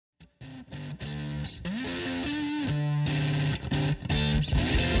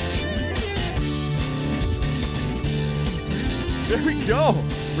There we go.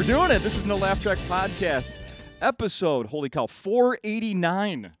 We're doing it. This is No Laugh Track Podcast, episode, holy cow,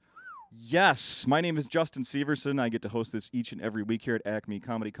 489. Yes, my name is Justin Severson. I get to host this each and every week here at Acme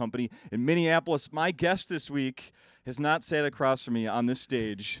Comedy Company in Minneapolis. My guest this week has not sat across from me on this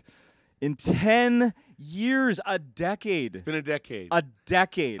stage in 10 years, a decade. It's been a decade. A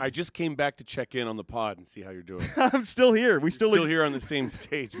decade. I just came back to check in on the pod and see how you're doing. I'm still here. We still here on the same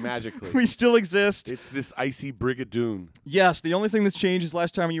stage magically. We still exist. It's this icy brigadoon. Yes, the only thing that's changed is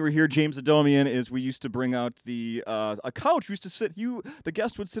last time you were here, James Adomian, is we used to bring out the a couch. We used to sit. The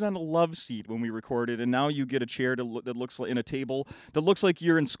guest would sit on a love seat when we recorded, and now you get a chair that looks like in a table that looks like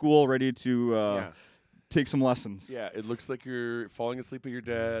you're in school, ready to take some lessons. Yeah, it looks like you're falling asleep at your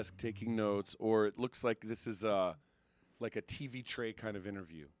desk, taking notes, or it looks like this is like a TV tray kind of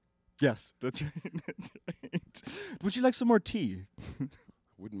interview. Yes, that's right. That's right. Would you like some more tea?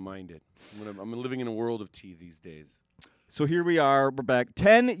 Wouldn't mind it. I'm living in a world of tea these days. So here we are. We're back.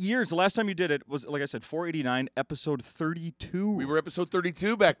 10 years. The last time you did it was, like I said, 489, episode 32. We were episode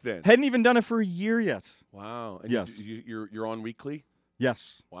 32 back then. Hadn't even done it for a year yet. Wow. And Yes. You're on weekly?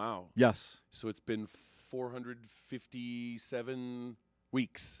 Yes. Wow. Yes. So it's been 457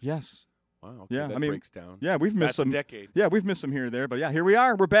 weeks. Yes. Wow. Okay, Yeah, that I mean, breaks down. Yeah, we've missed That's some. a decade. Yeah, we've missed some here and there, but yeah, here we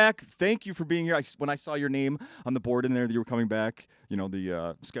are. We're back. Thank you for being here. When I saw your name on the board in there that you were coming back,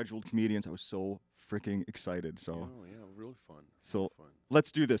 the scheduled comedians, I was so freaking excited. So, Oh, yeah, really fun. so Really fun.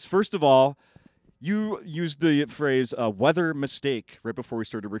 let's do this. First of all, you used the phrase "weather mistake" right before we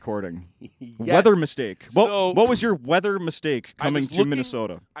started recording. Yes. Weather mistake. So- What was your weather mistake I coming was to looking-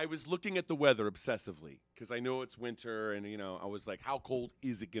 Minnesota? I was looking at the weather obsessively because I know it's winter, and I was like, how cold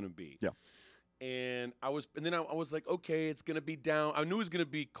is it gonna be? Yeah. And I was like, okay, it's gonna be down. I knew it was gonna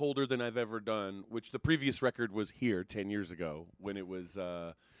be colder than I've ever done, which the previous record was here 10 years ago when it was,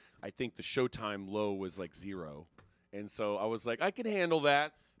 I think the Showtime low was like 0, and so I was like, I can handle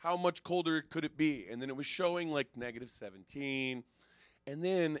that. How much colder could it be? And then it was showing like -17. And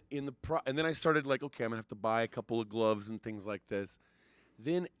then and then I started like, okay, I'm gonna have to buy a couple of gloves and things like this.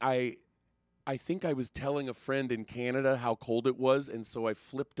 Then I think I was telling a friend in Canada how cold it was, and so I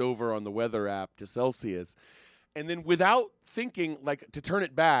flipped over on the weather app to Celsius. And then without thinking, like, to turn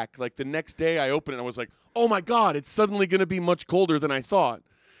it back, like the next day I opened it and I was like, oh my God, it's suddenly gonna be much colder than I thought.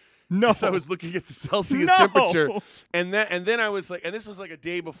 No. So I was looking at the Celsius No. temperature, and then I was like, and this was like a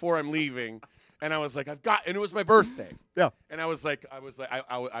day before I'm leaving, and I was like, and it was my birthday, Yeah. and I was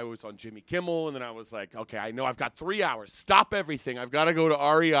on Jimmy Kimmel, and then I was like, okay, I know I've got 3 hours. Stop everything. I've got to go to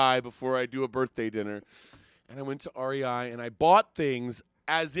REI before I do a birthday dinner, and I went to REI and I bought things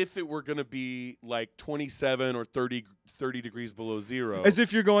as if it were gonna be like 27 or 30 degrees below zero. As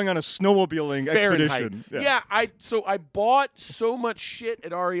if you're going on a snowmobiling Fahrenheit. expedition. Yeah, I bought so much shit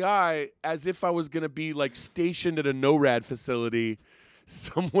at REI as if I was going to be like stationed at a NORAD facility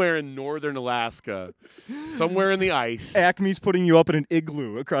somewhere in northern Alaska, somewhere in the ice. Acme's putting you up in an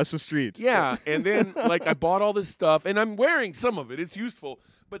igloo across the street. Yeah, and then like I bought all this stuff and I'm wearing some of it. It's useful.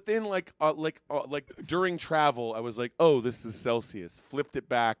 But then like during travel, I was like, "Oh, this is Celsius." Flipped it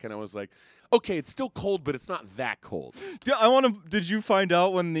back and I was like, okay, it's still cold, but it's not that cold. Did you find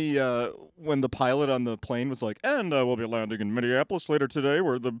out when the pilot on the plane was like, and we'll be landing in Minneapolis later today,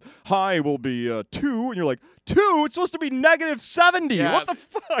 where the high will be 2, and you're like, 2? It's supposed to be -70. Yeah. What the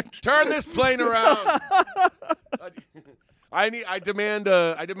fuck? Turn this plane around. I demand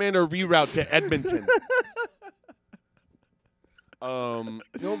a reroute to Edmonton.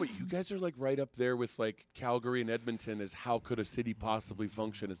 No, but you guys are like right up there with like Calgary and Edmonton as how could a city possibly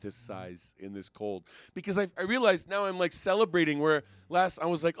function at this size in this cold? Because I realized now I'm like celebrating where I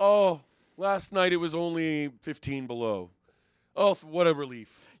was like, oh, last night it was only 15 below. Oh, what a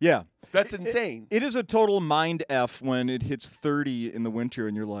relief. Yeah. That's insane. It is a total mind F when it hits 30 in the winter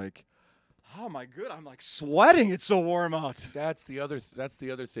and you're like, oh my god, I'm like sweating. It's so warm out. That's the other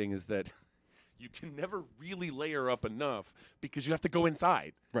thing is that you can never really layer up enough because you have to go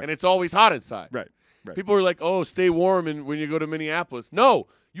inside. Right. And it's always hot inside. Right. People are like, oh, stay warm when you go to Minneapolis. No,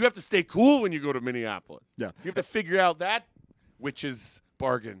 you have to stay cool when you go to Minneapolis. Yeah. You have to figure out that witch's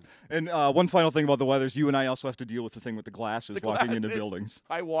bargain. And one final thing about the weather is you and I also have to deal with the thing with the glasses walking into buildings.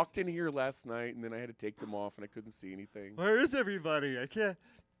 I walked in here last night, and then I had to take them off, and I couldn't see anything. Where is everybody? I can't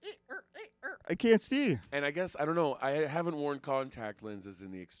see. And I guess, I don't know, I haven't worn contact lenses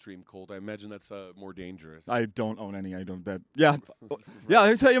in the extreme cold. I imagine that's more dangerous. I don't own any. I don't. Yeah.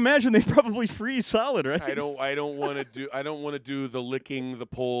 I imagine they probably freeze solid, right? I don't want to do the licking the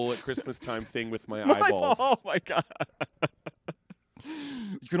pole at Christmas time thing with my eyeballs. Oh my god.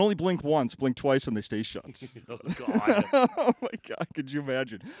 You can only blink once. Blink twice and they stay shut. Oh god. Oh my god. Could you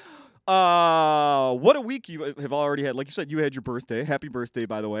imagine? What a week you have already had. Like you said, you had your birthday. Happy birthday,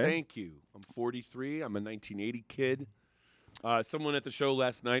 by the way. Thank you. I'm 43. I'm a 1980 kid. Someone at the show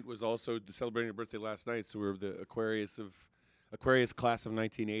last night was also celebrating her birthday last night, so we were the Aquarius class of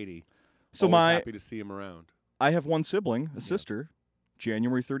 1980. So Always happy to see him around. I have one sibling, a sister.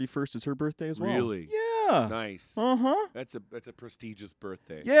 January 31st is her birthday as well. Really? Yeah. Nice. Uh-huh. That's a prestigious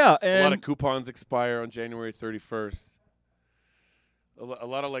birthday. Yeah, A and lot of coupons expire on January 31st. A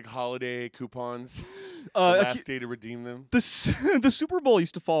lot of like holiday coupons. The last day to redeem them. the Super Bowl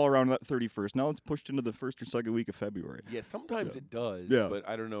used to fall around that 31st. Now it's pushed into the first or second week of February. Yeah, sometimes it does, Yeah. but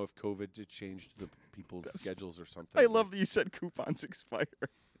I don't know if COVID did change the people's schedules or something. I love that you said coupons expire.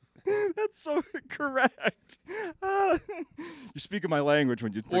 That's so correct. You're speaking my language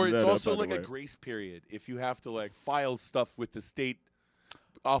when you bring Or it's that also up, by like the a way. grace period if you have to like file stuff with the state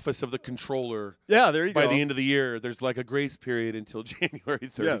office of the controller. Yeah, there you By go. the end of the year, there's like a grace period until January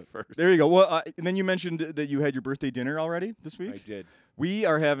 31st. There you go. Well, and then you mentioned that you had your birthday dinner already this week. I did. We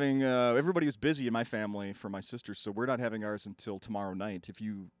are having. Everybody was busy in my family for my sister, so we're not having ours until tomorrow night. If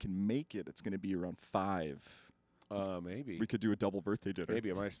you can make it, it's going to be around 5. Maybe. We could do a double birthday dinner.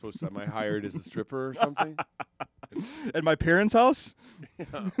 Maybe. Am I hired as a stripper or something? At my parents' house?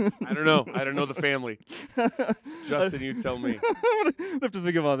 I don't know. I don't know the family. Justin, you tell me. I have to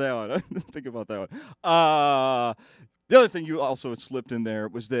think about that one. The other thing you also slipped in there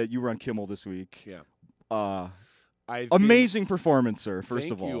was that you were on Kimmel this week. Yeah. Amazing performance, sir, first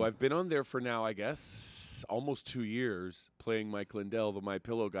Thank of all. you. I've been on there for now, I guess, almost 2 years, playing Mike Lindell, the My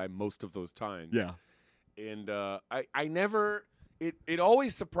Pillow guy, most of those times. Yeah. And I never – it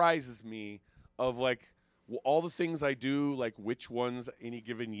always surprises me of, like, all the things I do, like which ones any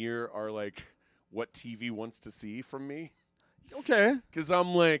given year are, like, what TV wants to see from me. Okay. Because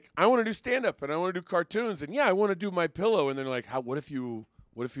I'm like, I want to do stand-up and I want to do cartoons. And, yeah, I want to do My Pillow. And they're like, what if you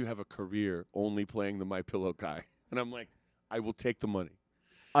have a career only playing the My Pillow guy? And I'm like, I will take the money.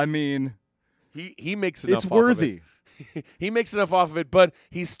 I mean, he makes enough. it's worthy. He makes enough off of it, but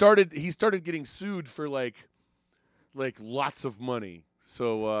he started getting sued for like lots of money.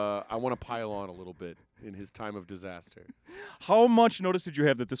 So I want to pile on a little bit in his time of disaster. How much notice did you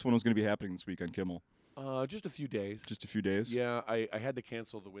have that this one was going to be happening this week on Kimmel? Just a few days. Just a few days? Yeah, I had to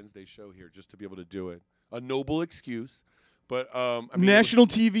cancel the Wednesday show here just to be able to do it. A noble excuse, but I mean, national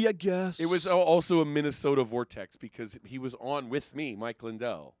TV, I guess. It was also a Minnesota vortex because he was on with me, Mike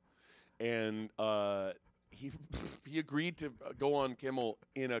Lindell, and he agreed to go on Kimmel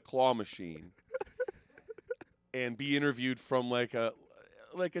in a claw machine and be interviewed from like a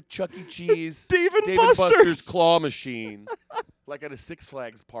Chuck E. Cheese Dave and Buster's Buster's claw machine, like at a Six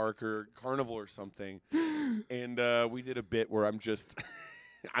Flags park or carnival or something. And we did a bit where I'm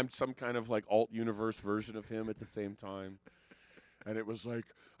some kind of like alt universe version of him at the same time. And it was like,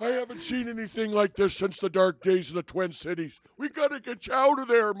 I haven't seen anything like this since the dark days of the Twin Cities. We got to get you out of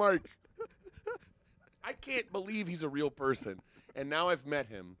there, Mike. I can't believe he's a real person. And now I've met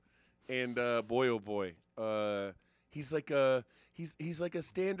him. And boy, oh boy, he's like a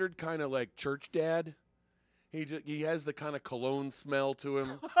standard kind of like church dad. He has the kind of cologne smell to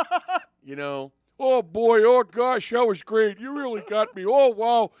him, you know. Oh boy, oh gosh, that was great. You really got me. Oh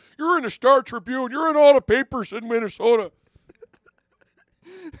wow, you're in the Star Tribune. You're in all the papers in Minnesota.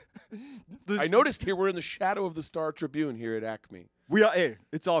 I noticed here we're in the shadow of the Star Tribune here at Acme. We are. Hey,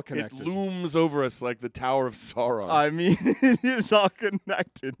 it's all connected. It looms over us like the Tower of Sauron. I mean, it's all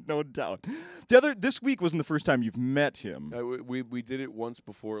connected, no doubt. This week wasn't the first time you've met him. We did it once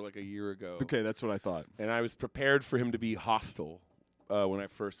before, like a year ago. Okay, that's what I thought. And I was prepared for him to be hostile when I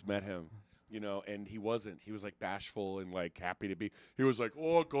first met him, you know, and he wasn't. He was like bashful and like happy to be. He was like,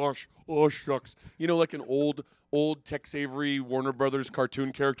 oh gosh, oh shucks, you know, like an old Tex Avery Warner Brothers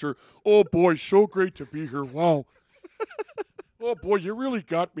cartoon character. Oh boy, so great to be here. Wow. Oh boy, you really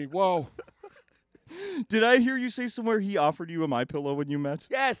got me. Wow. Did I hear you say somewhere he offered you a MyPillow when you met?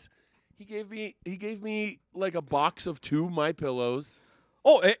 Yes. He gave me like a box of 2 MyPillows.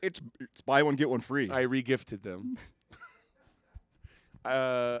 Oh, it's buy one get one free. I regifted them.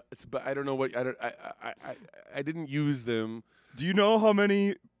 But I don't know what I didn't use them. Do you know how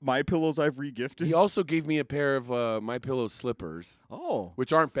many MyPillows I've regifted? He also gave me a pair of MyPillow slippers. Oh,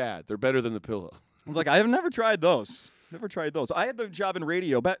 Which aren't bad. They're better than the pillow. I was like, I have never tried those. I had the job in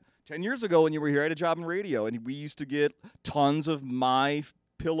radio. About 10 years ago when you were here, I had a job in radio, and we used to get tons of MyPillow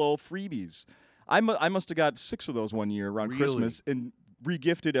freebies. I must have got 6 of those one year around Really? Christmas and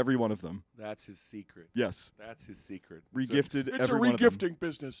regifted every one of them. That's his secret. Yes. That's his secret. Regifted It's every a one of them. regifting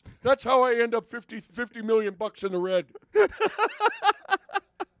business. That's how I end up $50 million in the red.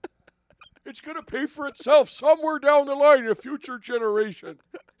 It's going to pay for itself somewhere down the line in a future generation.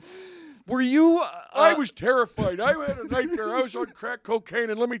 Were you? I was terrified. I had a nightmare. I was on crack cocaine,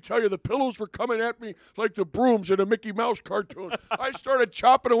 and let me tell you, the pillows were coming at me like the brooms in a Mickey Mouse cartoon. I started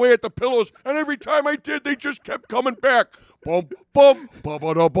chopping away at the pillows, and every time I did, they just kept coming back. Bump, bump,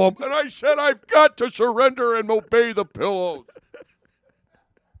 bump, and I said, I've got to surrender and obey the pillows.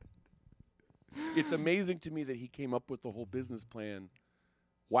 It's amazing to me that he came up with the whole business plan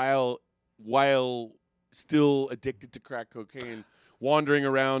while still addicted to crack cocaine, wandering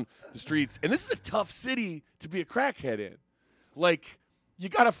around the streets. And this is a tough city to be a crackhead in. Like, you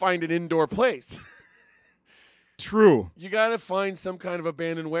got to find an indoor place. True. You got to find some kind of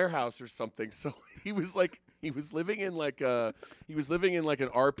abandoned warehouse or something. So he was living in like an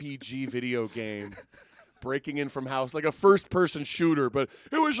RPG video game, breaking in from house, like a first-person shooter, but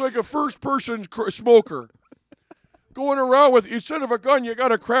it was like a first-person smoker. Going around with, instead of a gun, you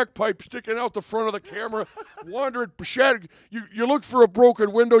got a crack pipe sticking out the front of the camera, wandering, shattered. You look for a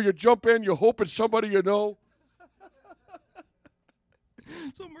broken window, you jump in, you hope it's somebody you know.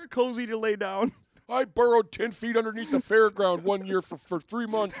 Somewhere cozy to lay down. I burrowed 10 feet underneath the fairground one year for 3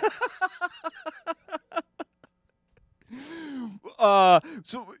 months.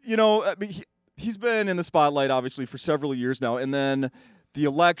 So, I mean, he's been in the spotlight, obviously, for several years now, and then the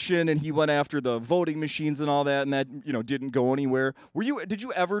election, and he went after the voting machines and all that, and that, didn't go anywhere. Did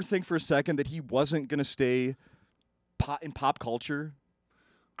you ever think for a second that he wasn't going to stay in pop culture?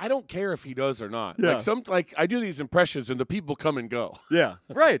 I don't care if he does or not. Yeah. Like I do these impressions, and the people come and go. Yeah,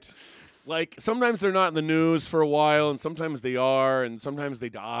 right. Like, sometimes they're not in the news for a while, and sometimes they are, and sometimes they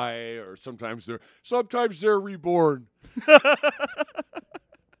die, or sometimes they're reborn.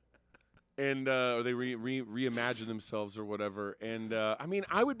 And or they reimagine themselves or whatever. And I mean,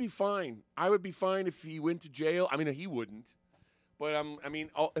 I would be fine. I would be fine if he went to jail. I mean, he wouldn't. But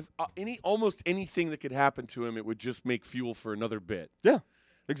almost anything that could happen to him, it would just make fuel for another bit. Yeah,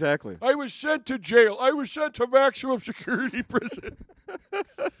 exactly. I was sent to jail. I was sent to maximum security prison.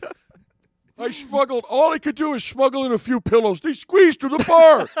 I smuggled. All I could do is smuggle in a few pillows. They squeeze through the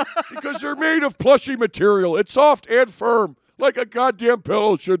bar because they're made of plushy material. It's soft and firm, like a goddamn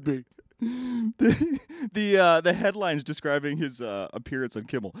pillow should be. The headlines describing his appearance on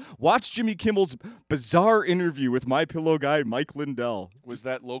Kimmel. Watch Jimmy Kimmel's bizarre interview with My Pillow guy Mike Lindell. Was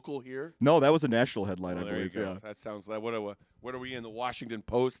that local here? No, that was a national headline, I There believe. you go. Yeah. That sounds like what are we in the Washington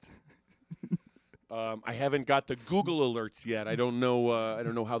Post? I haven't got the Google alerts yet. I don't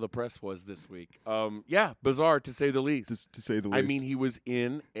know how the press was this week. Yeah, bizarre to say the least. To say the least. I mean, he was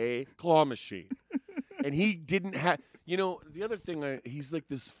in a claw machine, and he didn't have. The other thing, he's like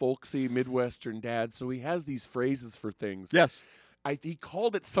this folksy Midwestern dad, so he has these phrases for things. Yes. He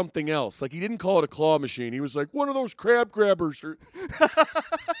called it something else. Like, he didn't call it a claw machine. He was like, one of those crab grabbers. Or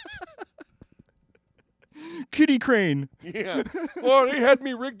Kitty crane. yeah. Well, they had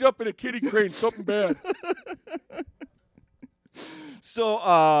me rigged up in a kitty crane, something bad.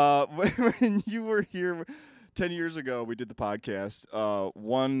 So when you were here 10 years ago, we did the podcast.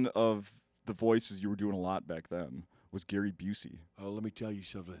 One of the voices you were doing a lot back then was Gary Busey. Oh, let me tell you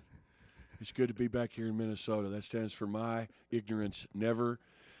something. It's good to be back here in Minnesota. That stands for my ignorance never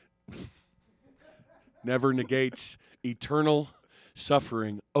negates eternal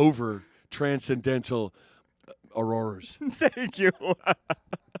suffering over transcendental auroras. Thank you.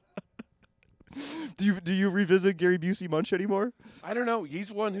 Do you revisit Gary Busey much anymore? I don't know.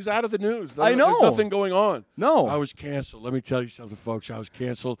 He's one who's out of the news. I know. There's nothing going on. No. I was canceled. Let me tell you something, folks. I was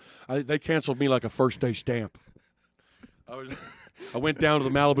canceled. They canceled me like a first-day stamp. I went down to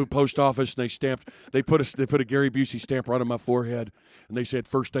the Malibu post office, and they put a Gary Busey stamp right on my forehead, and they said,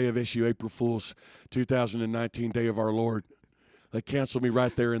 first day of issue, April Fool's 2019, day of our Lord. They canceled me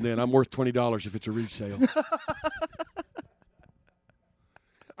right there and then. I'm worth $20 if it's a resale.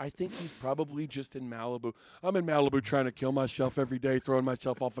 I think he's probably just in Malibu. I'm in Malibu trying to kill myself every day, throwing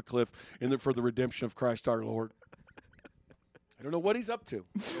myself off a cliff for the redemption of Christ our Lord. I don't know what he's up to.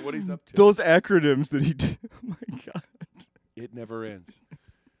 Those acronyms that he did. Oh, my God. It never ends.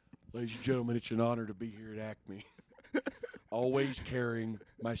 Ladies and gentlemen, it's an honor to be here at Acme. Always carrying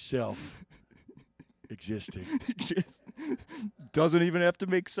myself existing. It just doesn't even have to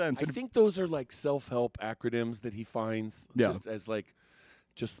make sense. I think those are like self-help acronyms that he finds just as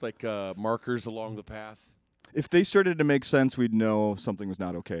just like markers along the path. If they started to make sense, we'd know something was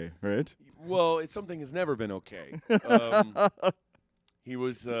not okay, right? Well, something has never been okay. He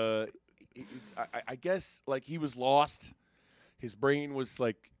was, I guess, like he was lost. His brain was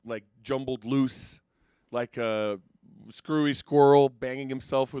like jumbled loose, like a screwy squirrel banging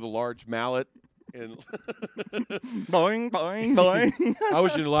himself with a large mallet. And boing, boing, boing. I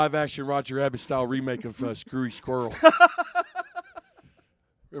was in a live-action Roger Rabbit style remake of Screwy Squirrel.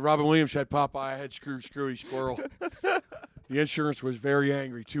 Robin Williams had Popeye. I had Screwy Squirrel. The insurance was very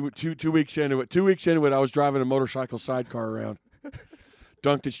angry. Two weeks into it. 2 weeks into it, I was driving a motorcycle sidecar around.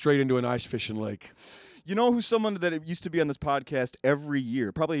 Dunked it straight into an ice fishing lake. You know who's someone that used to be on this podcast every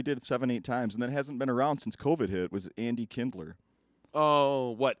year? Probably did it 7-8 times, and then hasn't been around since COVID hit. Was Andy Kindler?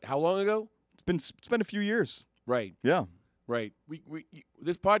 Oh, what? How long ago? It's been a few years. Right. Yeah. Right.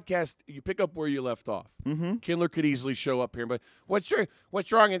 This podcast, you pick up where you left off. Mm-hmm. Kindler could easily show up here, but what's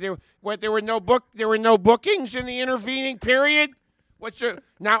wrong? There were no bookings in the intervening period.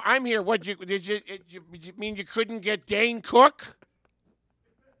 Now I'm here. Did you mean you couldn't get Dane Cook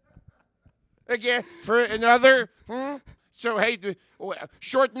again for another? So hey,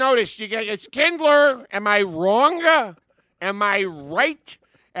 short notice. It's Kindler. Am I wrong? Am I right?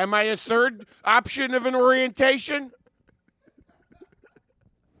 Am I a third option of an orientation?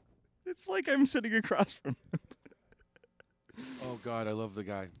 It's like I'm sitting across from him. Oh, God, I love the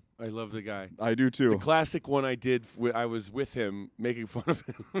guy. I do, too. The classic one I did, I was with him making fun of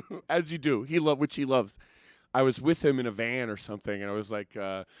him, as you do, which he loves. I was with him in a van or something, and I was like,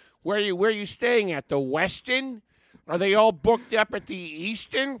 where are you staying at, the Westin? Are they all booked up at the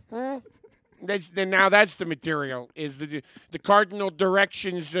Easton? That's the material, is the cardinal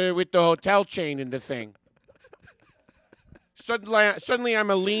directions with the hotel chain and the thing. Suddenly,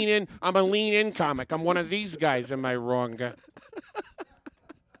 I'm a lean in comic. I'm one of these guys. Am I wrong? My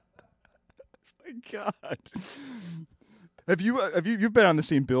God, you've been on the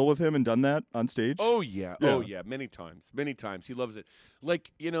same bill with him and done that on stage? Oh yeah, many times. He loves it.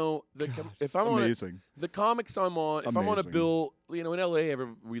 Like if I'm amazing. on the comics I'm on, if I'm on a Amazing. bill, in LA,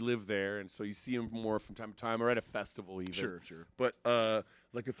 we live there, and so you see him more from time to time, or at a festival even. Sure. But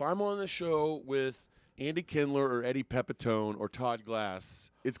like if I'm on the show with Andy Kindler or Eddie Pepitone or Todd Glass,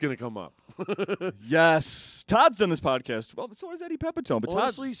 it's going to come up. Yes. Todd's done this podcast. Well, so has Eddie Pepitone. But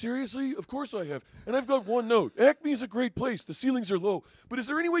Honestly, seriously, of course I have. And I've got one note. Acme is a great place. The ceilings are low. But is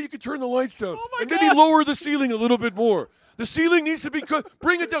there any way you could turn the lights down? Oh my and God. maybe lower the ceiling a little bit more? The ceiling needs to be cut.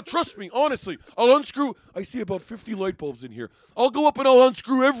 Bring it down. Trust me, honestly. I'll unscrew. I see about 50 light bulbs in here. I'll go up and I'll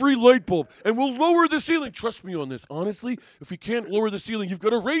unscrew every light bulb. And we'll lower the ceiling. Trust me on this. Honestly, if you can't lower the ceiling, you've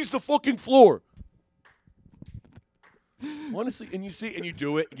got to raise the fucking floor. Honestly, and you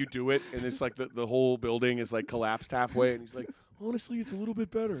do it, and it's like the whole building is like collapsed halfway, and he's like, honestly, it's a little bit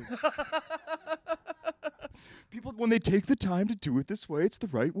better. people, when they take the time to do it this way, it's the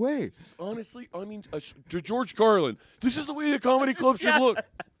right way. Honestly, I mean, to George Carlin, this is the way a comedy club should look.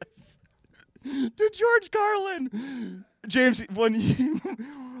 To George Carlin. James, one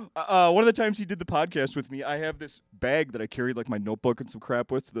of the times he did the podcast with me, I have this bag that I carried like my notebook and some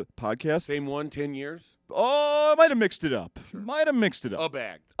crap with to the podcast. Same one, 10 years? Oh, I might have mixed it up. Sure. A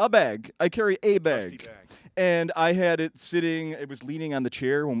bag. A bag. I carry a Dusty bag. bag. And I had it sitting, it was leaning on the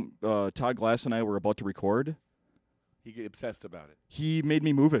chair when Todd Glass and I were about to record. He get obsessed about it. He made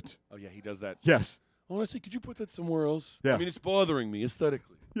me move it. Oh, yeah, he does that. Yes. Honestly, could you put that somewhere else? Yeah. I mean, it's bothering me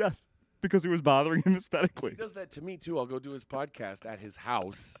aesthetically. Yes. Because it was bothering him aesthetically. He does that to me, too. I'll go do his podcast at his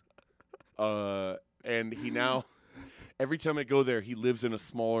house. And he now, every time I go there, he lives in a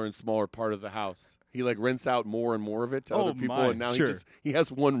smaller and smaller part of the house. He like rents out more and more of it to other people, my. and now Sure. he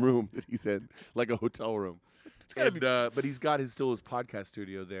has one room that he's in, like a hotel room. It's gotta And, but he's got his podcast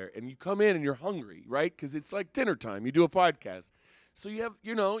studio there, and you come in and you're hungry, right? Because it's like dinner time. You do a podcast, so you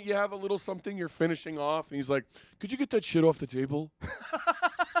have a little something you're finishing off, and he's like, "Could you get that shit off the table?"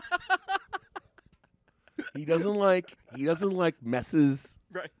 He doesn't like messes.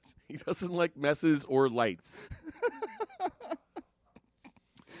 Right. He doesn't like messes or lights.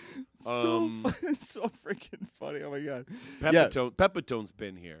 So freaking funny. Oh my God. Pepitone's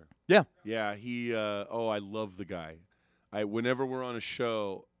been here. Yeah. Yeah, he I love the guy. Whenever we're on a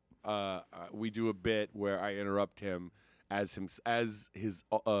show, we do a bit where I interrupt him as his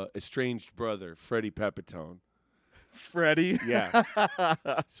estranged brother, Freddie Pepitone. Freddie. Yeah.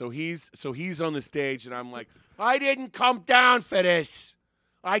 So he's on the stage, and I'm like, I didn't come down for this.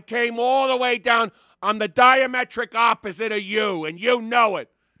 I came all the way down. I'm the diametric opposite of you, and you know it.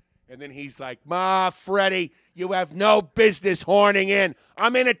 And then he's like, Freddie, you have no business horning in.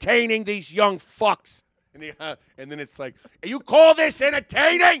 I'm entertaining these young fucks. And then it's like, you call this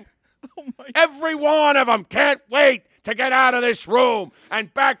entertaining? Oh my God. Every one of them can't wait to get out of this room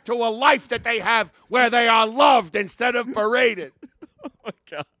and back to a life that they have where they are loved instead of berated. Oh my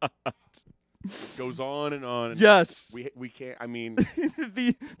God. Goes on and on. Yes. We can't, I mean.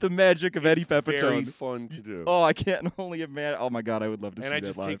 the magic of Eddie Pepitone. Very fun to do. Oh, I can't only imagine. Oh my God, I would love to see and I that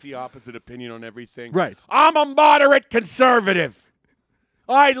just live. take the opposite opinion on everything. Right. I'm a moderate conservative.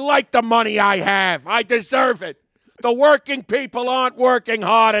 I like the money I have. I deserve it. The working people aren't working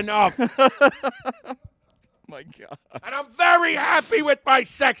hard enough. My God. And I'm very happy with my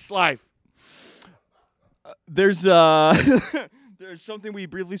sex life. There's there's something we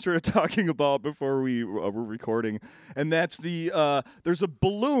briefly started talking about before we were recording, and that's there's a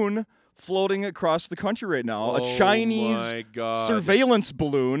balloon floating across the country right now, a Chinese my God. surveillance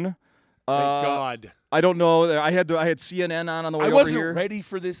balloon. Thank God. I don't know. I had CNN on the way I over wasn't here. ready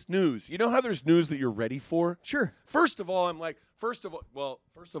for this news. You know how there's news that you're ready for? Sure. First of all, I'm like,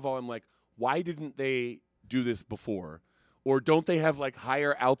 why didn't they do this before? Or don't they have like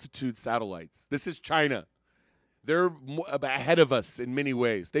higher altitude satellites? This is China. They're ahead of us in many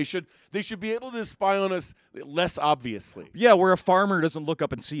ways. They should be able to spy on us less obviously. Yeah, where a farmer doesn't look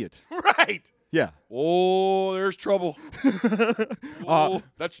up and see it. Right. Yeah. Oh, there's trouble. Oh,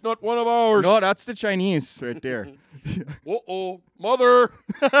 that's not one of ours. No, that's the Chinese right there. Uh-oh. Mother.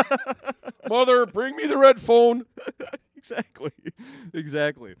 Mother, bring me the red phone.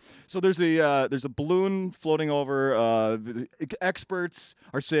 Exactly. So there's a balloon floating over. Experts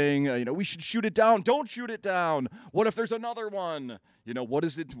are saying, we should shoot it down. Don't shoot it down. What if there's another one? What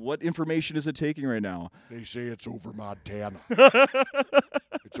is it? What information is it taking right now? They say it's over Montana.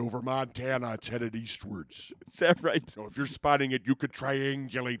 It's over Montana. It's headed eastwards. Is that right? So if you're spotting it, you could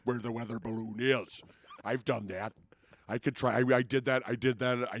triangulate where the weather balloon is. I've done that. I could try. I did that. I did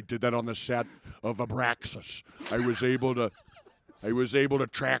that on the set of Abraxas. I was able to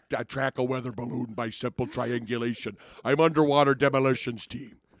track a weather balloon by simple triangulation. I'm underwater demolitions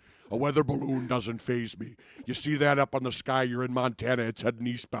team. A weather balloon doesn't faze me. You see that up on the sky, you're in Montana, it's heading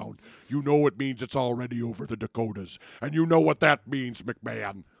eastbound. You know it means it's already over the Dakotas. And you know what that means,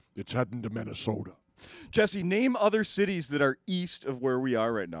 McMahon. It's heading to Minnesota. Jesse, name other cities that are east of where we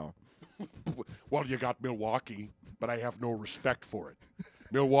are right now. Well, you got Milwaukee, but I have no respect for it.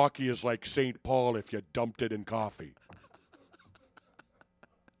 Milwaukee is like St. Paul if you dumped it in coffee.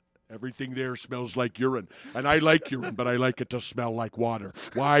 Everything there smells like urine. And I like urine, but I like it to smell like water.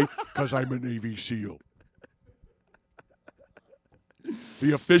 Why? Because I'm a Navy SEAL.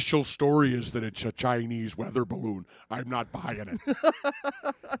 The official story is that it's a Chinese weather balloon. I'm not buying it.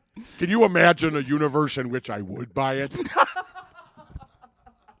 Can you imagine a universe in which I would buy it?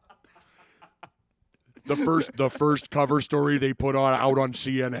 The first cover story they put out on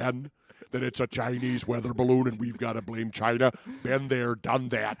CNN, that it's a Chinese weather balloon and we've got to blame China. Been there, done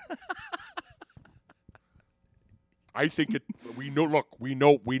that. I think we know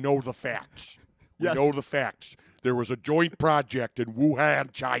the facts. Yes. We know the facts. There was a joint project in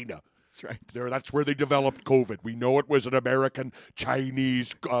Wuhan, China. That's right. That's where they developed COVID. We know it was an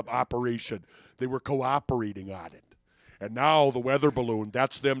American-Chinese operation. They were cooperating on it. And now the weather balloon,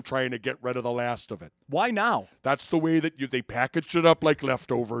 that's them trying to get rid of the last of it. Why now? That's the way that they packaged it up like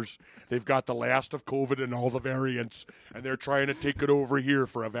leftovers. They've got the last of COVID and all the variants, and they're trying to take it over here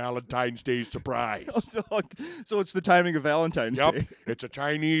for a Valentine's Day surprise. So it's the timing of Valentine's Day. It's a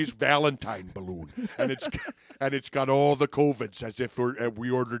Chinese Valentine balloon, and it's got all the COVIDs as if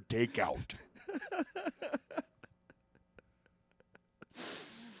we ordered takeout.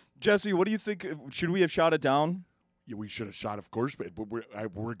 Jesse, what do you think? Should we have shot it down? Yeah, we should have shot, of course, but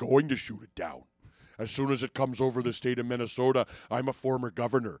we're going to shoot it down. As soon as it comes over the state of Minnesota, I'm a former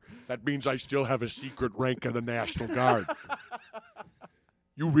governor. That means I still have a secret rank in the National Guard.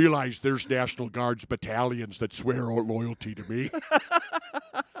 You realize there's National Guards battalions that swear loyalty to me?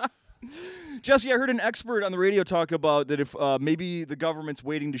 Jesse, I heard an expert on the radio talk about that if maybe the government's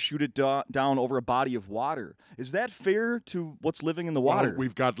waiting to shoot it down over a body of water. Is that fair to what's living in the water? Well,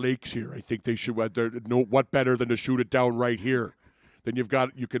 we've got lakes here. I think they should. What better than to shoot it down right here? Then you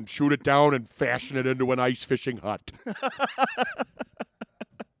can shoot it down and fashion it into an ice fishing hut.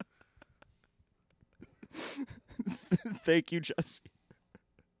 Thank you, Jesse.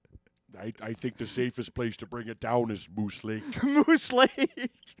 I think the safest place to bring it down is Moose Lake. Moose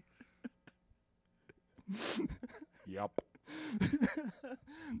Lake. Yep.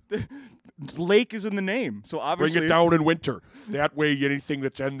 The lake is in the name, so obviously bring it down in winter. That way, anything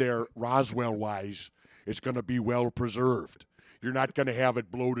that's in there, Roswell-wise, is going to be well preserved. You're not going to have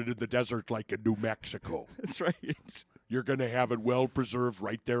it bloated in the desert like in New Mexico. That's right. You're going to have it well preserved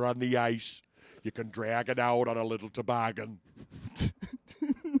right there on the ice. You can drag it out on a little toboggan.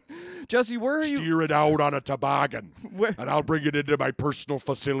 Jesse, where are you? Steer it out on a toboggan, Where? and I'll bring it into my personal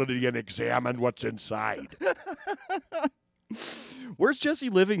facility and examine what's inside. Where's Jesse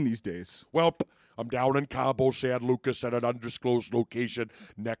living these days? Well, I'm down in Cabo San Lucas at an undisclosed location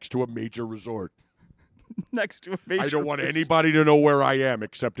next to a major resort. Next to a major I don't want resort. anybody to know where I am,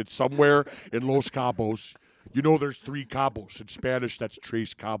 except it's somewhere in Los Cabos. You know, there's 3 cabos. In Spanish, that's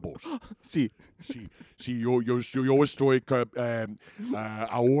tres cabos. Sí. Sí, yo estoy,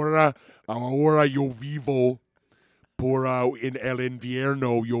 ahora yo vivo en el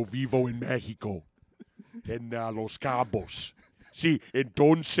invierno, yo vivo en México, en Los Cabos. Sí,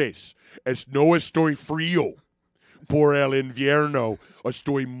 entonces, no estoy frío por el invierno,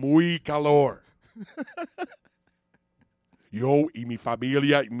 estoy muy calor. Yo y mi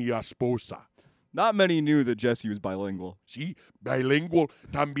familia y mi esposa. Not many knew that Jesse was bilingual. Sí, bilingual,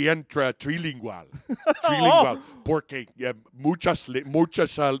 también trilingual. Trilingual, porque muchas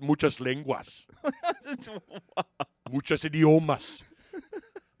lenguas. Muchos idiomas.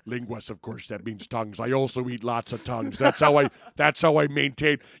 Linguas, of course, that means tongues. I also eat lots of tongues. That's how I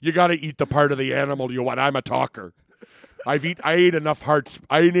maintain. You got to eat the part of the animal you want. I'm a talker. I ate enough hearts.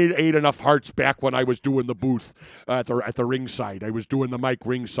 I ate enough hearts back when I was doing the booth at the ringside. I was doing the mic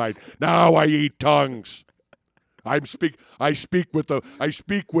ringside. Now I eat tongues. I speak with the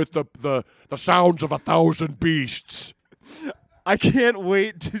sounds of 1,000 beasts. I can't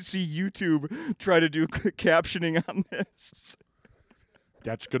wait to see YouTube try to do captioning on this.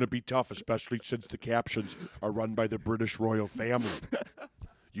 That's going to be tough, especially since the captions are run by the British royal family.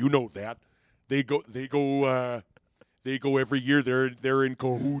 You know that. They go every year. They're in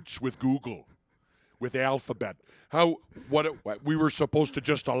cahoots with Google, with Alphabet. We were supposed to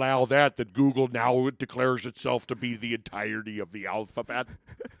just allow that Google now declares itself to be the entirety of the alphabet.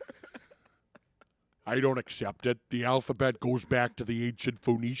 I don't accept it. The alphabet goes back to the ancient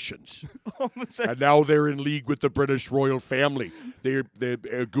Phoenicians. And now they're in league with the British royal family.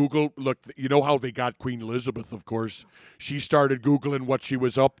 Google, look, you know how they got Queen Elizabeth, of course. She started Googling what she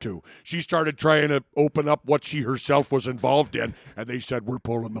was up to. She started trying to open up what she herself was involved in, and they said, we're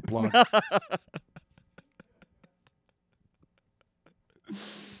pulling the plug.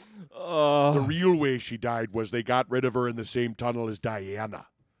 The real way she died was they got rid of her in the same tunnel as Diana.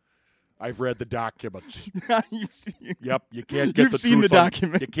 I've read the documents. You've seen. Yep, you can't get You've seen the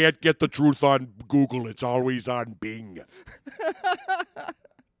documents. You can't get the truth on Google. It's always on Bing.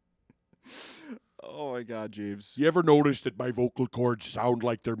 Oh my God, James. You ever notice that my vocal cords sound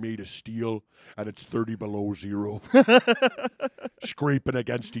like they're made of steel and it's 30 below zero? Scraping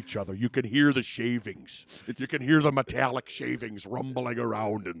against each other. You can hear the shavings. You can hear the metallic shavings rumbling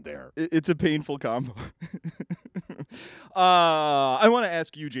around in there. It's a painful combo. I want to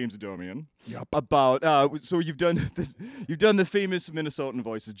ask you, James Adomian, about so you've done the famous Minnesotan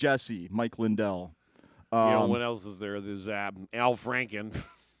voices, Jesse, Mike Lindell. What else is there? There's Al Franken.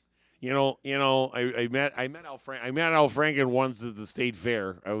 I met Al Franken once at the State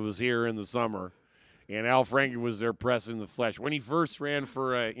Fair. I was here in the summer, and Al Franken was there pressing the flesh when he first ran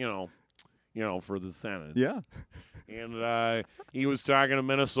for for the Senate. Yeah, and he was talking to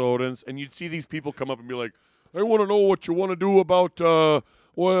Minnesotans, and you'd see these people come up and be like, I want to know what you want to do about. I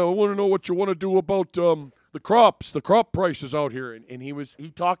want to know what you want to do about the crop prices out here. And he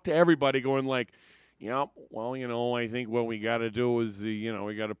talked to everybody, going like, yeah, well, I think what we got to do is,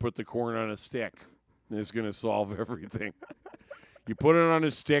 we got to put the corn on a stick. It's going to solve everything. You put it on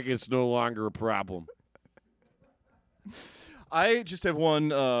a stick, it's no longer a problem. I just have one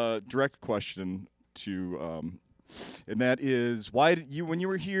direct question to. And that is, when you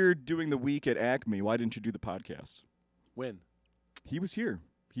were here doing the week at Acme, why didn't you do the podcast? When? He was here.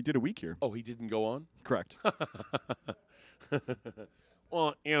 He did a week here. Oh, he didn't go on? Correct.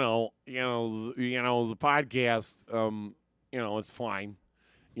 Well, the podcast, it's fine.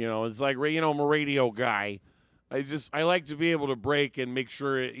 It's like, I'm a radio guy. I like to be able to break and make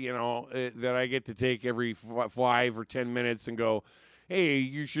sure, that I get to take every 5 or 10 minutes and go, hey,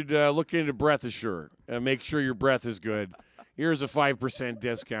 you should look into Breath Assure. Make sure your breath is good. Here's a 5%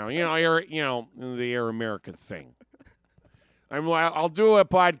 discount. The Air America thing. I'll do a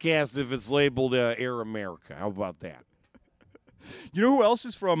podcast if it's labeled Air America. How about that? You know who else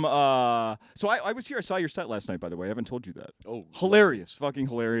is from? So I was here. I saw your set last night. By the way, I haven't told you that. Oh, hilarious! Fucking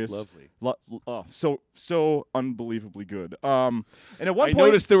hilarious! Lovely. So unbelievably good. And at one I point,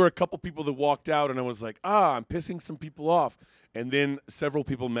 noticed there were a couple people that walked out, and I was like, I'm pissing some people off. And then several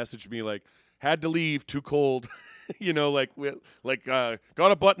people messaged me like, had to leave, too cold. Gotta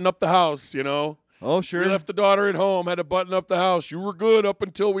button up the house. Oh sure. We left the daughter at home. Had to button up the house. You were good up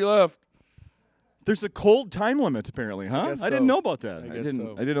until we left. There's a cold time limit, apparently, huh? I didn't know about that. I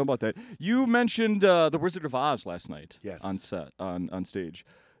didn't know about that. You mentioned the Wizard of Oz last night. Yes. On set, on stage.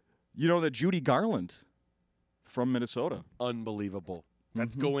 You know that Judy Garland from Minnesota. Unbelievable.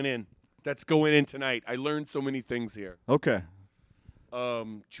 That's going in. That's going in tonight. I learned so many things here. Okay.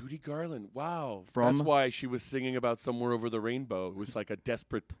 Judy Garland. Wow. From? That's why she was singing about Somewhere Over the Rainbow. It was like a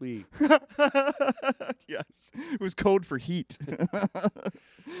desperate plea. Yes. It was code for heat.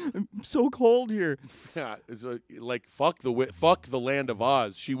 I'm so cold here. Yeah, it's like fuck the land of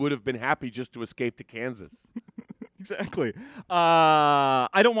Oz. She would have been happy just to escape to Kansas. Exactly. I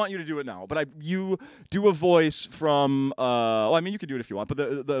don't want you to do it now, but you do a voice from. Well, I mean, you can do it if you want, but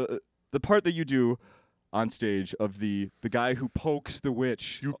the part that you do on stage of the guy who pokes the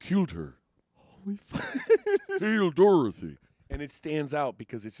witch. You killed her. Holy fuck. Hail Dorothy. And it stands out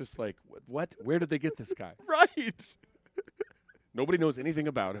because it's just like, what? Where did they get this guy? Right. Nobody knows anything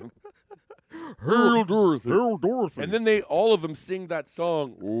about him. Hail Dorothy. Hail Dorothy. And then all of them sing that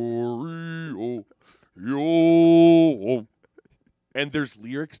song. Oreo, yo. And there's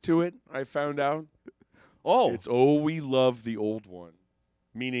lyrics to it, I found out. oh. It's, oh, we love the old one,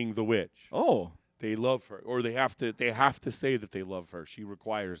 meaning the witch. Oh. They love her, or they have to say that they love her. She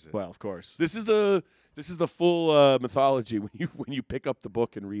requires it. Well, of course. This is the full mythology when you pick up the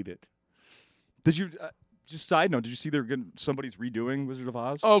book and read it. Did you? Just side note. Did you see somebody's redoing Wizard of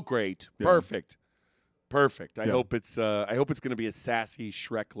Oz? Oh, great! Yeah. Perfect. I Yeah. hope it's going to be a sassy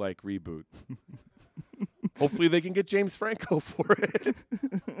Shrek-like reboot. Hopefully, they can get James Franco for it.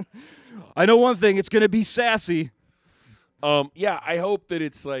 I know one thing. It's gonna be sassy. Yeah, I hope that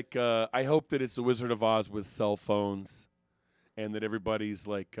it's like I hope that it's the Wizard of Oz with cell phones, and that everybody's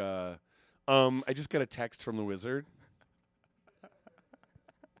like, I just got a text from the wizard.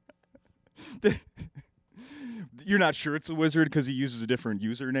 You're not sure it's a wizard because he uses a different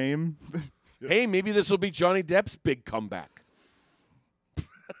username. Hey, maybe this will be Johnny Depp's big comeback.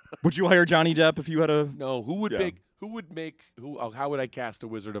 Would you hire Johnny Depp if you had a? No, who would Yeah. make? Who would make? Who? How would I cast a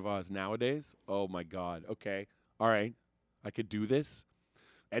Wizard of Oz nowadays? Oh my God. Okay, all right, I could do this.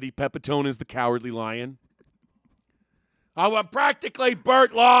 Eddie Pepitone is the Cowardly Lion. Oh, I'm practically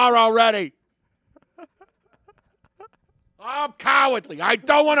Burt Law already. I'm cowardly. I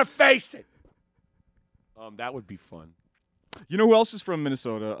don't want to face it. That would be fun. You know who else is from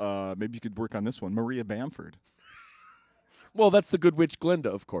Minnesota? Maybe you could work on this one. Maria Bamford. Well, that's the Good Witch Glinda,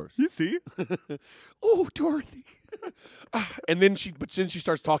 of course. You see? Oh, Dorothy. And then she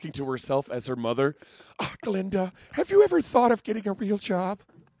starts talking to herself as her mother. Glinda, have you ever thought of getting a real job?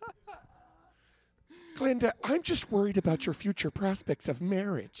 Glinda, I'm just worried about your future prospects of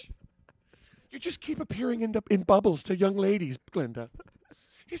marriage. You just keep appearing in bubbles to young ladies, Glinda.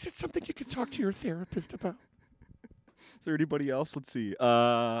 Is it something you could talk to your therapist about? Is there anybody else? Let's see.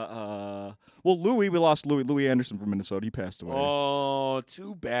 Well, Louis. We lost Louis. Louis Anderson from Minnesota. He passed away. Oh,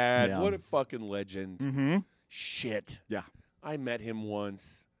 too bad. Yeah. What a fucking legend. Mm-hmm. Shit. Yeah. I met him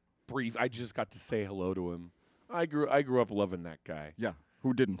once. Brief. I just got to say hello to him. I grew up loving that guy. Yeah.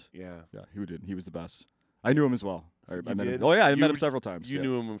 Who didn't? Yeah. Yeah. Who didn't? He was the best. I knew him as well. I met did? him. Oh yeah, I met You- him several times. You yeah.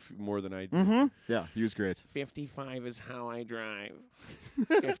 knew him more than I did. Mm-hmm. Yeah, he was great. 55 is how I drive.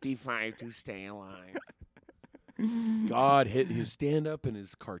 55 to stay alive. God, his stand-up and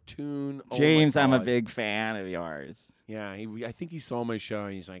his cartoon. Oh James, my I'm a God. big fan of yours. Yeah, I think he saw my show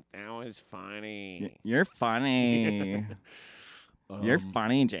and he's like, that was funny. You're funny. You're Um,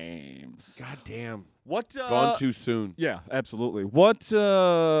 funny, James. God damn. What? Gone too soon. Yeah, absolutely. What?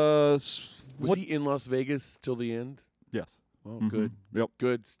 Was he in Las Vegas till the end? Yes. Oh, Mhm. good. Yep.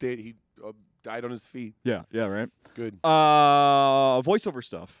 Good. He died on his feet. Yeah. Yeah. Right. Good. Voiceover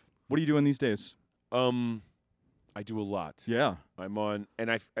stuff. What are you doing these days? I do a lot. Yeah. I'm on, and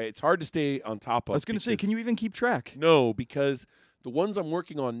it's hard to stay on top of. I was gonna say, because- can you even keep track? No, because the ones I'm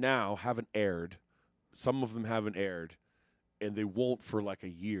working on now haven't aired. Some of them haven't aired, and they won't for like a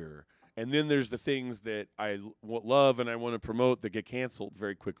year. And then there's the things that I love and I want to promote that get canceled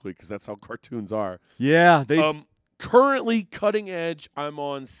very quickly because that's how cartoons are. Yeah. They. Currently cutting edge, I'm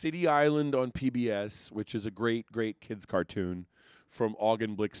on City Island on PBS, which is a great kids cartoon from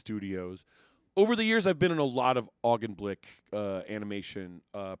Augenblick Studios. Over the years, I've been in a lot of Augenblick animation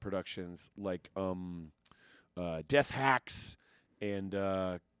productions, like Death Hacks and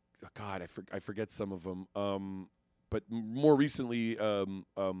God, I forget some of them. But more recently,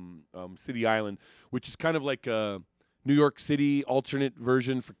 City Island, which is kind of like a New York City alternate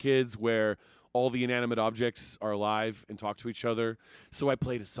version for kids, where all the inanimate objects are alive and talk to each other. So I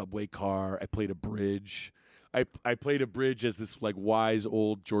played a subway car. I played a bridge. I played a bridge as this like wise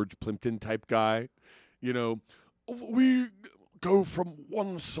old George Plimpton type guy. You know, we go from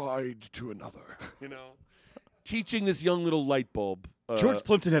one side to another. You know, teaching this young little light bulb. George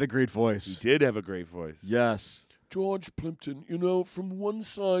Plimpton had a great He voice. did have a great voice. Yes. George Plimpton, you know, from one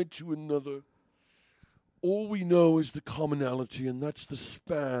side to another, all we know is the commonality, and that's the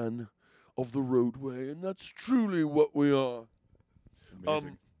span of the roadway, and that's truly what we are.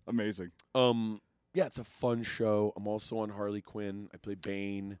 Amazing. Amazing. Yeah, it's a fun show. I'm also on Harley Quinn. I play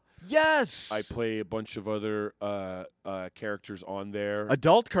Bane. Yes. I play a bunch of other characters on there.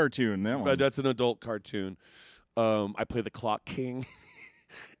 Adult cartoon. That one. That's an adult cartoon. I play the Clock King,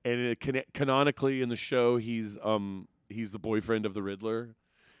 and canonically in the show, he's the boyfriend of the Riddler,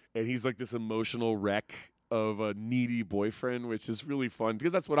 and he's like this emotional wreck of a needy boyfriend, which is really fun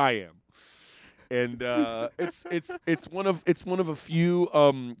because that's what I am. And it's one of a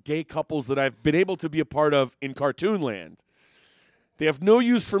few gay couples that I've been able to be a part of in cartoon land. They have no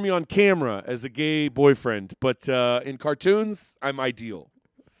use for me on camera as a gay boyfriend, but in cartoons, I'm ideal.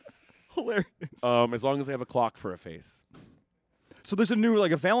 Hilarious. As long as I have a clock for a face. So there's a new,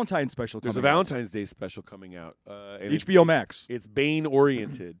 like a Valentine's special coming There's a out. Valentine's Day special coming out. And HBO Max. It's Bane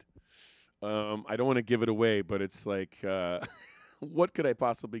oriented. I don't want to give it away, but it's like, what could I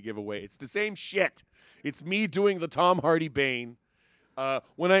possibly give away? It's the same shit. It's me doing the Tom Hardy Bane.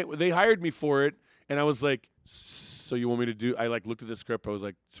 They hired me for it, and I was like, so you want me to do? I like looked at the script. I was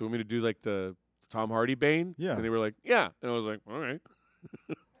like, so you want me to do like the Tom Hardy Bane? Yeah. And they were like, yeah. And I was like, all right.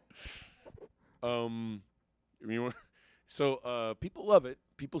 So people love it.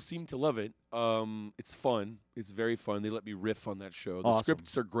 People seem to love it. It's fun. It's very fun. They let me riff on that show. The Awesome.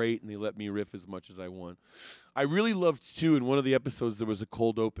 scripts are great, and they let me riff as much as I want. I really loved too. In one of the episodes, there was a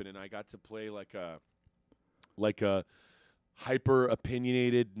cold open, and I got to play like a hyper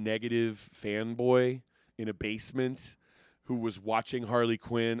opinionated, negative fanboy in a basement who was watching Harley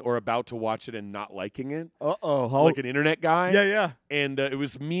Quinn or about to watch it and not liking it. Uh-oh. Like an internet guy. Yeah, yeah. And it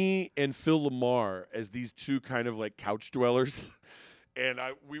was me and Phil Lamar as these two kind of like couch dwellers. And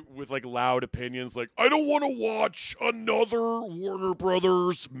we with like loud opinions like, I don't want to watch another Warner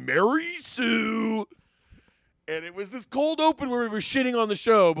Brothers Mary Sue. And it was this cold open where we were shitting on the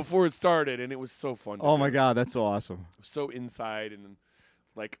show before it started. And it was so fun. Oh, my God. That's so awesome. So inside. And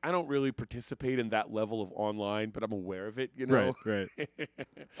like, I don't really participate in that level of online, but I'm aware of it, you know? Right.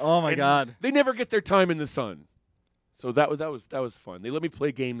 Oh, my And God. They never get their time in the sun. So that was fun. They let me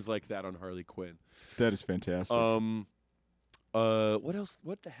play games like that on Harley Quinn. That is fantastic. What else?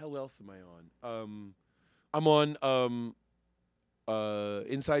 What the hell else am I on? I'm on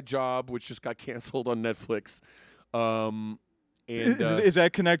Inside Job, which just got canceled on Netflix. And is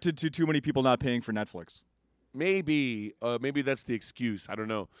that connected to too many people not paying for Netflix? maybe that's the excuse. I don't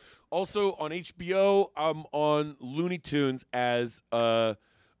know. Also on HBO, I'm on Looney Tunes as the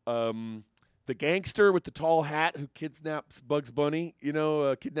gangster with the tall hat who kidnaps Bugs Bunny. You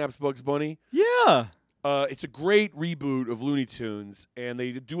know, kidnaps Bugs Bunny. Yeah. It's a great reboot of Looney Tunes, and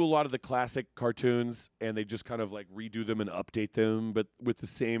they do a lot of the classic cartoons, and they just kind of like redo them and update them, but with the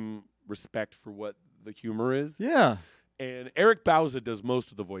same respect for what the humor is. Yeah. And Eric Bauza does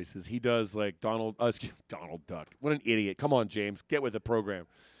most of the voices. He does like Donald Duck. What an idiot. Come on, James. Get with the program.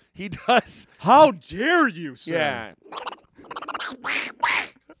 He does. How dare you, sir? Yeah.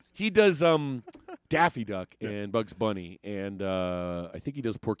 He does Daffy Duck and Bugs Bunny, and I think he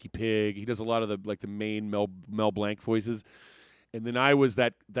does Porky Pig. He does a lot of the main Mel Blanc voices. And then I was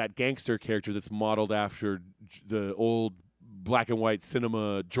that gangster character that's modeled after the old black and white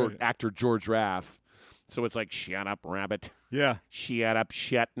cinema actor George Raff. So it's like, shut up, rabbit. Yeah. Shut up,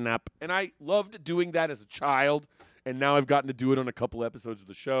 shutting up. And I loved doing that as a child, and now I've gotten to do it on a couple episodes of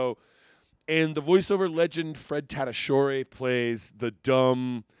the show. And the voiceover legend Fred Tatasciore plays the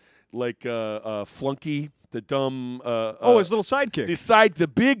dumb, like flunky, the dumb. His little sidekick. The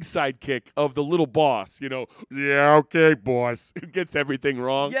big sidekick of the little boss. You know, yeah, okay, boss. Who gets everything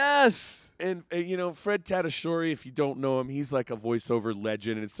wrong? Yes. And you know, Fred Tatasciore, if you don't know him, he's like a voiceover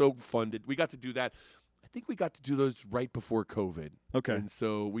legend, and it's so fun. We got to do that. I think we got to do those right before COVID. Okay. And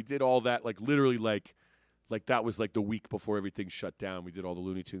so we did all that, like literally, like that was like the week before everything shut down. We did all the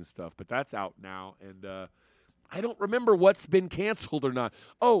Looney Tunes stuff, but that's out now, and I don't remember what's been canceled or not.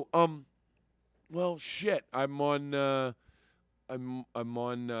 Oh, well, shit. I'm on.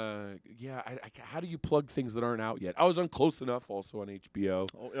 Yeah. How do you plug things that aren't out yet? I was on Close Enough, also on HBO.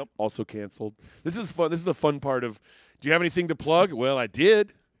 Oh, yep. Also canceled. This is fun. This is the fun part of. Do you have anything to plug? Well, I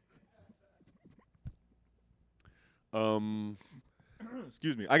did.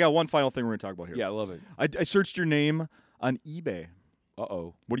 Excuse me. I got one final thing we're going to talk about here. Yeah, I love it. I searched your name on eBay.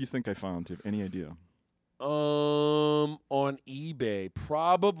 Uh-oh. What do you think I found? Do you have any idea? On eBay,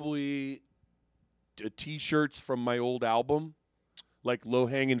 probably T-shirts from my old album, like Low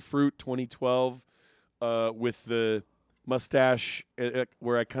Hanging Fruit 2012, with the mustache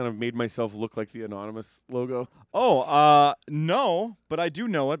where I kind of made myself look like the Anonymous logo? Oh, no, but I do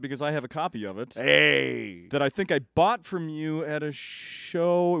know it because I have a copy of it Hey. that I think I bought from you at a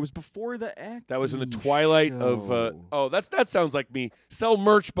show. It was before the act. That was in the twilight of. That sounds like me. Sell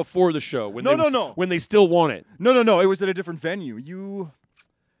merch before the show. When No. When they still want it. No. It was at a different venue.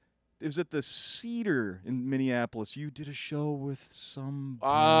 It was at the Cedar in Minneapolis. You did a show with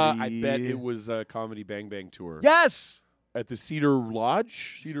somebody. I bet it was a Comedy Bang Bang tour. Yes. At the Cedar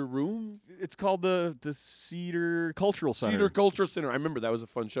Lodge? Cedar Room? It's called the Cedar Cultural Center. Cedar Cultural Center. I remember that was a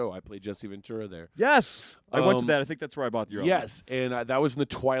fun show. I played Jesse Ventura there. Yes. I went to Um, that. I think that's where I bought your album. Yes, and that was in the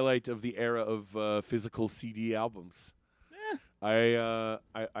twilight of the era of physical CD albums. Yeah.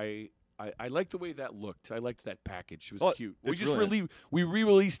 I liked the way that looked. I liked that package. It was Oh, cute. it's really nice. We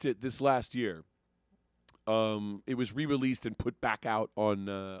re-released it this last year. It was re-released and put back out on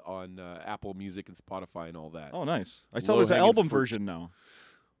Apple Music and Spotify and all that. Oh, nice. I saw there's an Low-hanging album fruit. version now.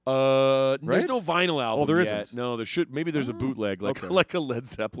 There's Right? no vinyl album there yet. isn't. No, there should. Maybe there's a bootleg, like okay. like a Led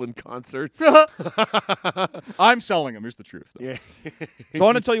Zeppelin concert. I'm selling them. Here's the truth. though. Yeah. So I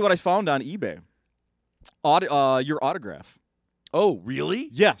want to tell you what I found on eBay. Your autograph. Oh, really?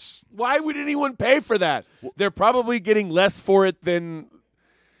 Yes. Why would anyone pay for that? They're probably getting less for it than.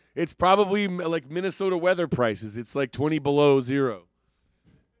 It's probably like Minnesota weather prices. It's like 20 below zero.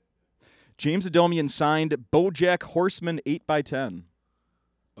 James Adomian signed BoJack Horseman 8x10.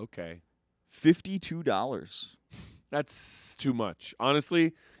 Okay. $52. That's too much.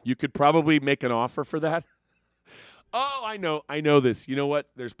 Honestly, you could probably make an offer for that. Oh, I know this. You know what?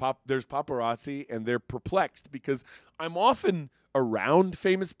 There's paparazzi, and they're perplexed because I'm often around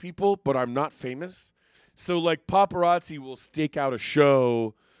famous people, but I'm not famous. So, like, paparazzi will stake out a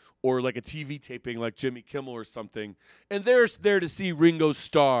show or, like, a TV taping like Jimmy Kimmel or something, and they're there to see Ringo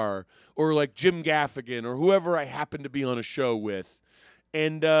Starr or, like, Jim Gaffigan or whoever I happen to be on a show with.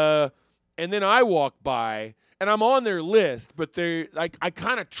 And then I walk by, and I'm on their list, but they're like, I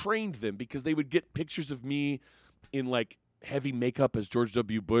kind of trained them because they would get pictures of me in like heavy makeup as George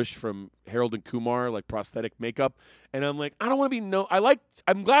W. Bush from Harold and Kumar, like prosthetic makeup. And I'm like, I don't want to be known.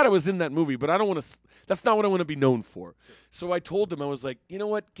 I'm glad I was in that movie, but I don't want to. That's not what I want to be known for. So I told them, I was like, you know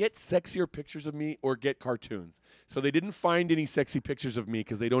what? Get sexier pictures of me or get cartoons. So they didn't find any sexy pictures of me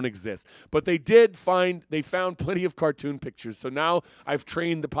because they don't exist. But they found plenty of cartoon pictures. So now I've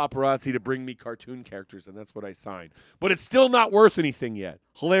trained the paparazzi to bring me cartoon characters, and that's what I signed. But it's still not worth anything yet.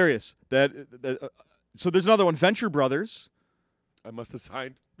 Hilarious. So there's another one, Venture Brothers. I must have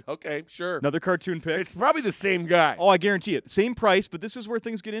signed. Okay, sure. Another cartoon pick. It's probably the same guy. Oh, I guarantee it. Same price, but this is where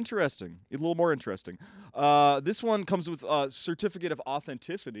things get interesting. A little more interesting. This one comes with a certificate of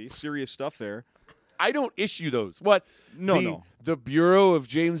authenticity. Serious stuff there. I don't issue those. What? No. The Bureau of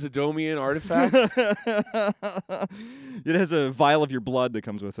James Adomian Artifacts? It has a vial of your blood that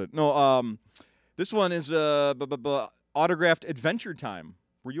comes with it. No, this one is autographed Adventure Time.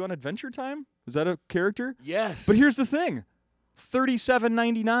 Were you on Adventure Time? Was that a character? Yes. But here's the thing.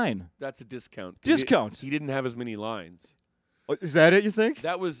 $37.99. That's a discount. Discount. He didn't have as many lines. Is that it, you think?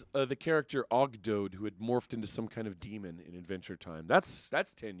 That was the character Ogdode, who had morphed into some kind of demon in Adventure Time. That's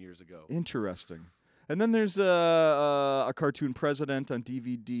 10 years ago. Interesting. And then there's a cartoon president on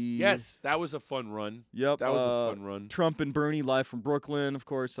DVD. Yes, that was a fun run. Yep. That was a fun run. Trump and Bernie live from Brooklyn, of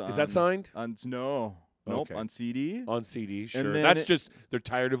course. Is that signed? No. Nope, Okay. on CD. On CD, sure. then That's it- just, they're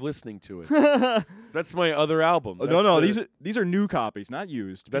tired of listening to it. That's my other album. Oh, That's no, the- these are new copies, not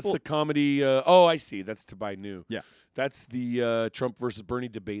used. That's People- the comedy. I see. That's to buy new. Yeah. That's the Trump versus Bernie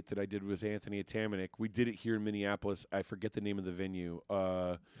debate that I did with Anthony Atamanuik. We did it here in Minneapolis. I forget the name of the venue.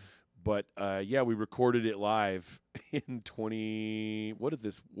 But we recorded it live in 20.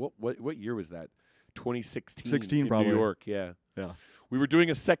 What year was that? 2016. 16 in probably. New York. Yeah. Yeah. We were doing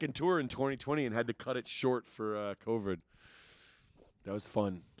a second tour in 2020 and had to cut it short for COVID. That was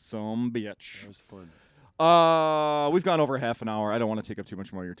fun. Some bitch. That was fun. We've gone over half an hour. I don't want to take up too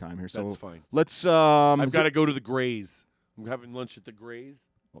much more of your time here. So That's fine. let's. I've got to go to the Grays. I'm having lunch at the Grays.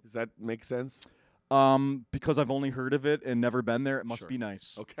 Does that make sense? Because I've only heard of it and never been there, it must Sure. be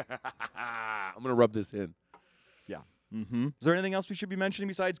nice. Okay. I'm going to rub this in. Yeah. Mm-hmm. Is there anything else we should be mentioning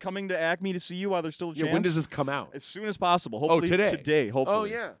besides coming to Acme to see you while there's still a chance? Yeah, when does this come out? As soon as possible. Hopefully today? Today, hopefully. Oh,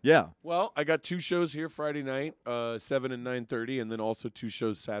 yeah. Yeah. Well, I got 2 shows here Friday night, 7 and 9:30, and then also 2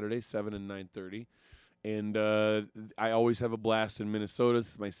 shows Saturday, 7 and 9:30. And I always have a blast in Minnesota.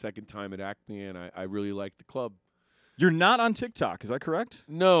 This is my second time at Acme, and I really like the club. You're not on TikTok, is that correct?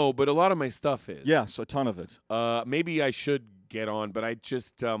 No, but a lot of my stuff is. Yes, a ton of it. Maybe I should get on, but I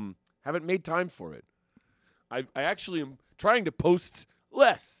just haven't made time for it. I actually am trying to post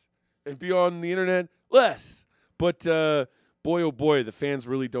less and be on the internet less, But boy, oh boy, the fans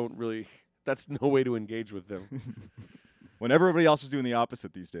really don't really. That's no way to engage with them. When everybody else is doing the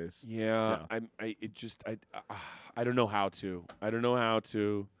opposite these days. Yeah, I don't know how to. I don't know how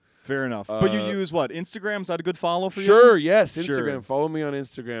to. Fair enough. But you use what? Instagram? Is that a good follow for you? Sure, yes, Instagram. Sure. Follow me on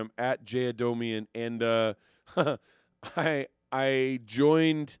Instagram at @jadomian, and I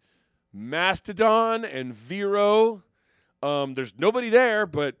joined Mastodon and Vero. There's nobody there,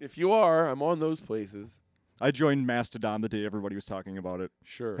 but if you are, I'm on those places. I joined Mastodon the day everybody was talking about it.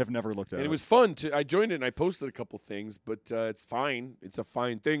 Sure. Have never looked at And it. it was fun to. I joined it and I posted a couple things, but it's fine. It's a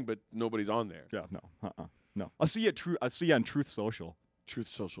fine thing, but nobody's on there. Yeah, no. No. I'll see you on Truth Social. Truth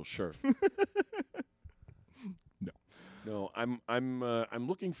Social, sure. No. No, I'm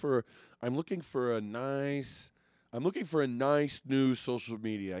looking for a nice new social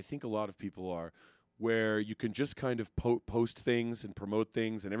media. I think a lot of people are, where you can just kind of post things and promote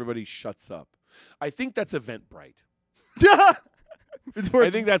things and everybody shuts up. I think that's Eventbrite. I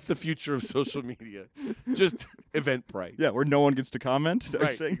think that's the future of social media. Just Eventbrite. Yeah, where no one gets to comment. Is that what you're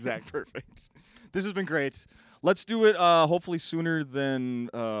Right, saying? exactly. Perfect. This has been great. Let's do it hopefully sooner than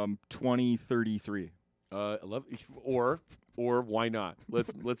 2033. 11 or why not?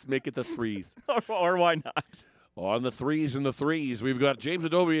 Let's make it the threes. Or why not? On the threes and the threes, we've got James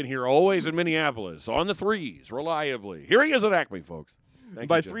Adobe in here, always in Minneapolis. On the threes, reliably. Here he is at Acme, folks. Thank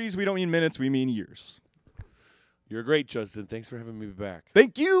By you, Justin. threes, we don't mean minutes, we mean years. You're great, Justin. Thanks for having me back.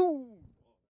 Thank you.